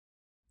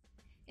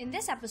In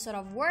this episode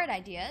of Word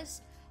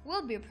Ideas,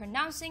 we'll be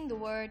pronouncing the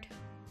word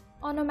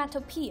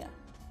onomatopoeia.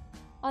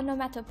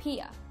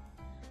 Onomatopoeia.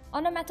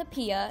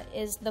 Onomatopoeia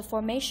is the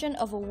formation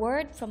of a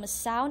word from a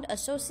sound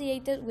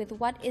associated with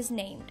what is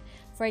named.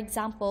 For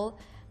example,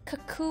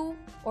 cuckoo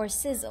or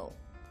sizzle.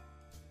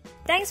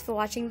 Thanks for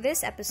watching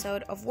this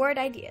episode of Word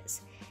Ideas.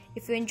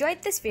 If you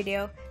enjoyed this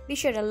video, be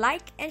sure to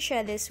like and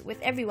share this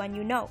with everyone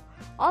you know.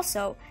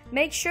 Also,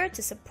 make sure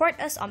to support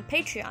us on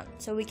Patreon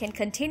so we can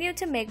continue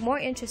to make more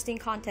interesting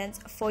content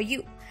for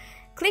you.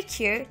 Click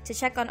here to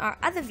check on our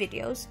other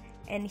videos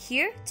and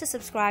here to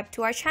subscribe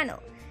to our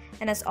channel.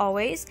 And as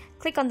always,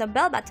 click on the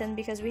bell button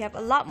because we have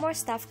a lot more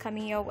stuff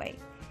coming your way.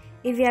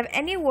 If you have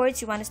any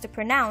words you want us to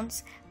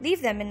pronounce,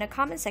 leave them in the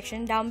comment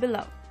section down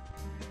below.